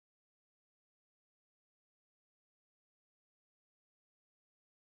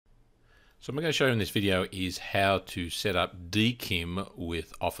So what I'm going to show you in this video is how to set up DKIM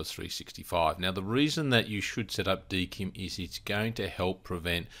with Office 365. Now the reason that you should set up DKIM is it's going to help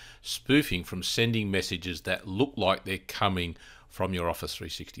prevent spoofing from sending messages that look like they're coming from your Office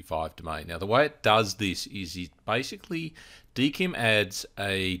 365 domain. Now the way it does this is it basically DKIM adds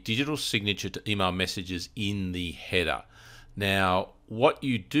a digital signature to email messages in the header. Now what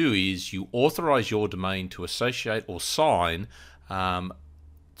you do is you authorize your domain to associate or sign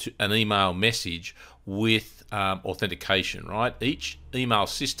to an email message with authentication, right? Each email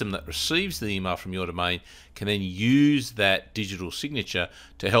system that receives the email from your domain can then use that digital signature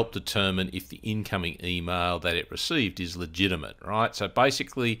to help determine if the incoming email that it received is legitimate, right? So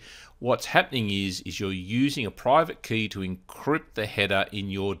basically what's happening is you're using a private key to encrypt the header in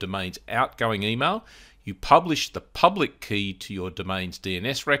your domain's outgoing email. You publish the public key to your domain's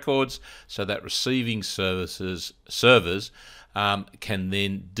DNS records so that receiving servers can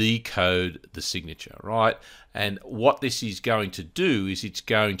then decode the signature, right? And what this is going to do is it's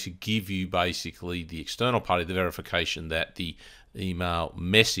going to give you basically the external party, the verification that the email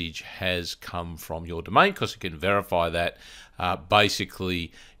message has come from your domain, because it can verify that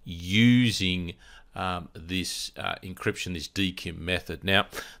basically using this encryption, this DKIM method. Now,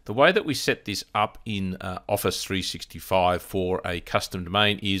 the way that we set this up in Office 365 for a custom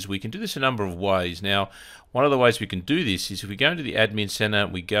domain is we can do this a number of ways. Now, one of the ways we can do this is if we go into the Admin Center,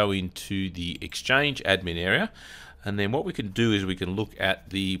 we go into the Exchange admin area, and then what we can do is we can look at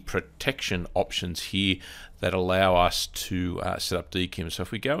the protection options here that allow us to set up DKIM. So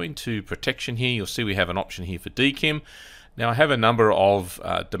if we go into protection here, you'll see we have an option here for DKIM. Now, I have a number of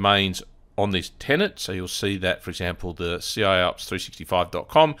domains on this tenant, so you'll see that, for example, the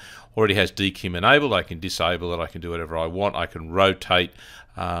CIOps365.com already has DKIM enabled. I can disable it, I can do whatever I want, I can rotate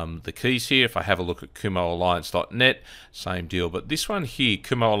the keys here. If I have a look at kumoalliance.net, same deal, but this one here,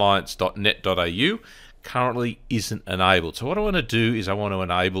 kumoalliance.net.au, currently isn't enabled. So what I want to do is I want to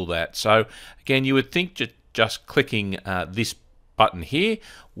enable that. So again, you would think just clicking this button here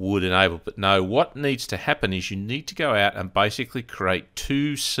would enable, but no, what needs to happen is you need to go out and basically create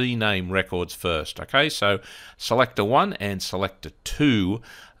two Cname records first. Okay, so selector 1 and selector 2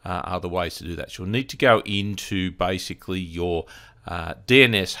 are the ways to do that. So you'll need to go into basically your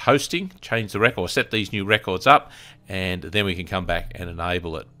DNS hosting, change the record, set these new records up, and then we can come back and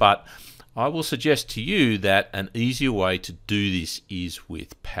enable it. But I will suggest to you that an easier way to do this is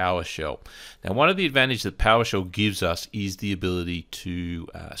with PowerShell. Now, one of the advantages that PowerShell gives us is the ability to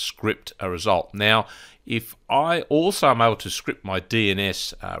script a result. Now, if I also am able to script my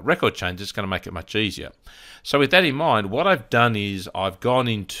DNS record change, it's going to make it much easier. So with that in mind, what I've done is I've gone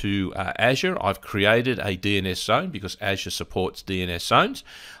into Azure. I've created a DNS zone because Azure supports DNS zones.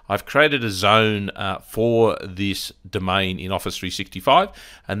 I've created a zone for this domain in Office 365,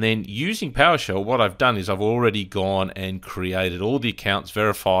 and then using PowerShell, what I've done is I've already gone and created all the accounts,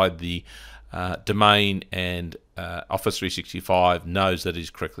 verified the domain, and Office 365 knows that it is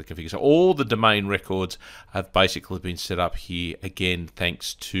correctly configured. So all the domain records have basically been set up here, again,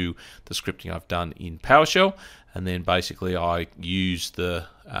 thanks to the scripting I've done in PowerShell. And then basically I use the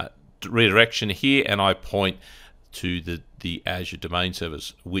redirection here and I point to the Azure domain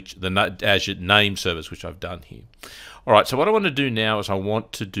servers, which the Azure name servers, which I've done here. All right, so what I want to do now is I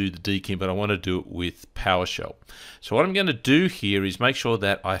want to do the DKIM, but I want to do it with PowerShell. So what I'm going to do here is make sure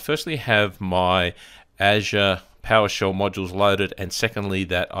that I firstly have my Azure PowerShell modules loaded, and secondly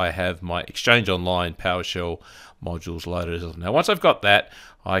that I have my Exchange Online PowerShell modules loaded as well. Now once I've got that,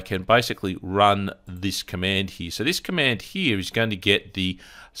 I can basically run this command here. So this command here is going to get the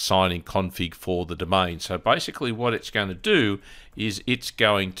signing config for the domain. So basically what it's going to do is it's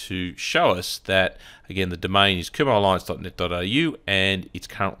going to show us that, again, the domain is kumoalliance.net.au and it's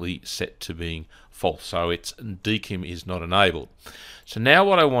currently set to being false. So its DKIM is not enabled. So now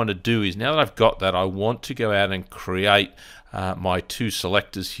what I want to do is, now that I've got that, I want to go out and create my two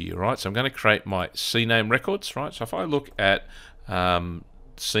selectors here, right? So I'm going to create my Cname records, right? So if I look at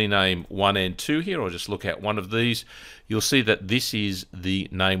Cname 1 and 2 here, or just look at one of these, you'll see that this is the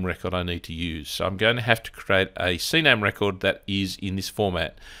name record I need to use. So I'm going to have to create a Cname record that is in this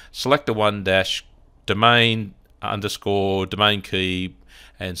format: selector 1 dash domain underscore domain key,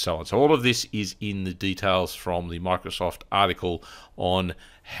 and so on. So all of this is in the details from the Microsoft article on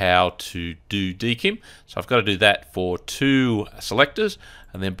how to do DKIM. So I've got to do that for two selectors,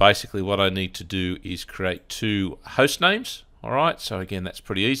 and then basically what I need to do is create two host names. All right, so again, that's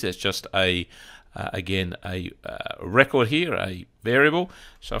pretty easy. That's just a record here, a variable.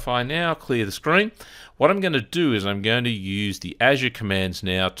 So if I now clear the screen, what I'm going to do is I'm going to use the Azure commands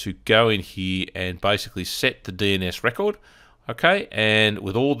now to go in here and basically set the DNS record Okay, and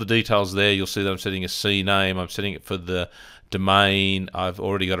with all the details there, you'll see that I'm setting a Cname, I'm setting it for the domain, I've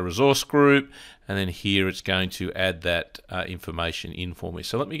already got a resource group, and then here it's going to add that information in for me.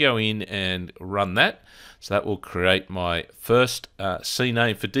 So let me go in and run that. So that will create my first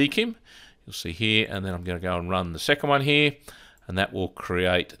Cname for DKIM. You'll see here, and then I'm going to go and run the second one here, and that will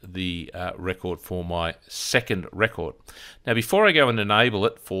create the record for my second record. Now, before I go and enable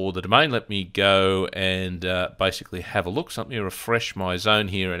it for the domain, let me go and basically have a look. So let me refresh my zone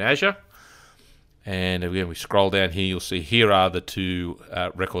here in Azure. And again, we scroll down here, you'll see here are the two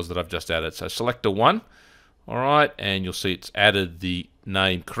records that I've just added. So selector 1, all right, and you'll see it's added the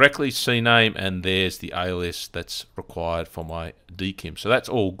name correctly, Cname, and there's the alias that's required for my DKIM. So that's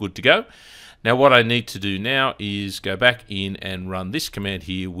all good to go. Now what I need to do now is go back in and run this command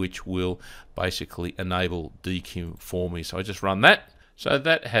here, which will basically enable DKIM for me. So I just run that. So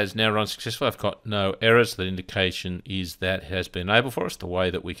that has now run successfully. I've got no errors. The indication is that it has been enabled for us. The way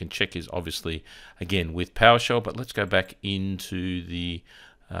that we can check is obviously, again, with PowerShell. But let's go back into the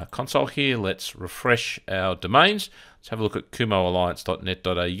console here. Let's refresh our domains. Let's have a look at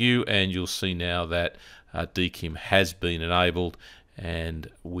kumoalliance.net.au, and you'll see now that DKIM has been enabled,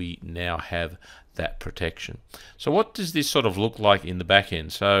 and we now have that protection. So what does this sort of look like in the back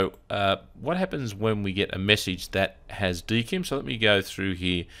end? So what happens when we get a message that has DKIM? So let me go through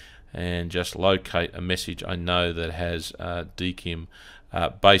here and just locate a message I know that has DKIM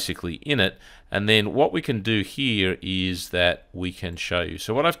basically in it. And then what we can do here is that we can show you.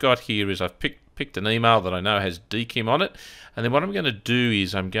 So what I've got here is I've picked an email that I know has DKIM on it. And then what I'm going to do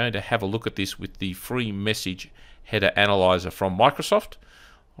is I'm going to have a look at this with the free message header analyzer from Microsoft.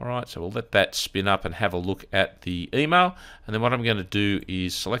 All right, so we'll let that spin up and have a look at the email. And then what I'm going to do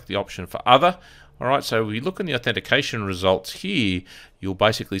is select the option for other. All right, so we look in the authentication results here, you'll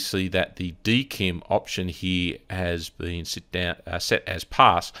basically see that the DKIM option here has been set as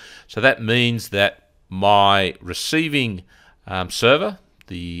pass. So that means that my receiving server,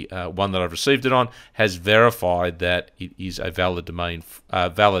 the one that I've received it on, has verified that it is a valid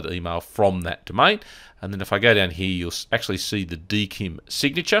email from that domain. And then if I go down here, you'll actually see the DKIM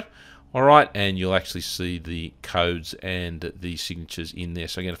signature. All right, and you'll actually see the codes and the signatures in there.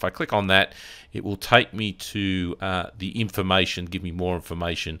 So again, if I click on that, it will take me to the information, give me more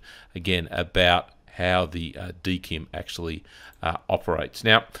information again about how the DKIM actually operates.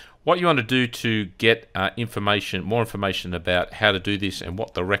 Now, what you want to do to get more information about how to do this and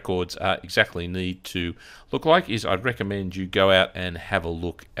what the records exactly need to look like is I'd recommend you go out and have a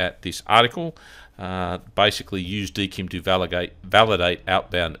look at this article. Basically use DKIM to validate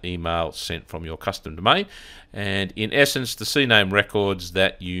outbound email sent from your custom domain. And in essence, the Cname records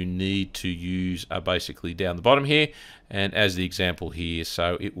that you need to use are basically down the bottom here, and as the example here,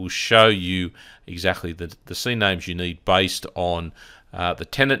 so it will show you exactly the Cnames you need based on the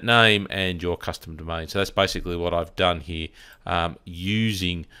tenant name and your custom domain. So that's basically what I've done here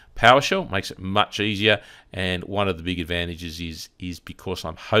using PowerShell. Makes it much easier, and one of the big advantages is because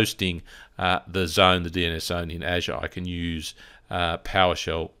I'm hosting the zone, the DNS zone in Azure, I can use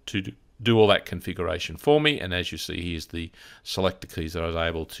PowerShell to do all that configuration for me. And as you see, here's the selector keys that I was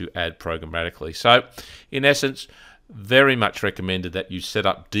able to add programmatically. So in essence, very much recommended that you set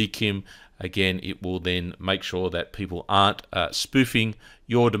up DKIM. Again, it will then make sure that people aren't spoofing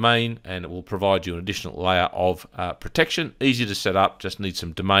your domain, and it will provide you an additional layer of protection. Easy to set up, just need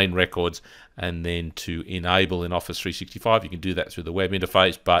some domain records, and then to enable in Office 365, you can do that through the web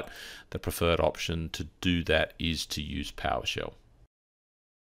interface, but the preferred option to do that is to use PowerShell.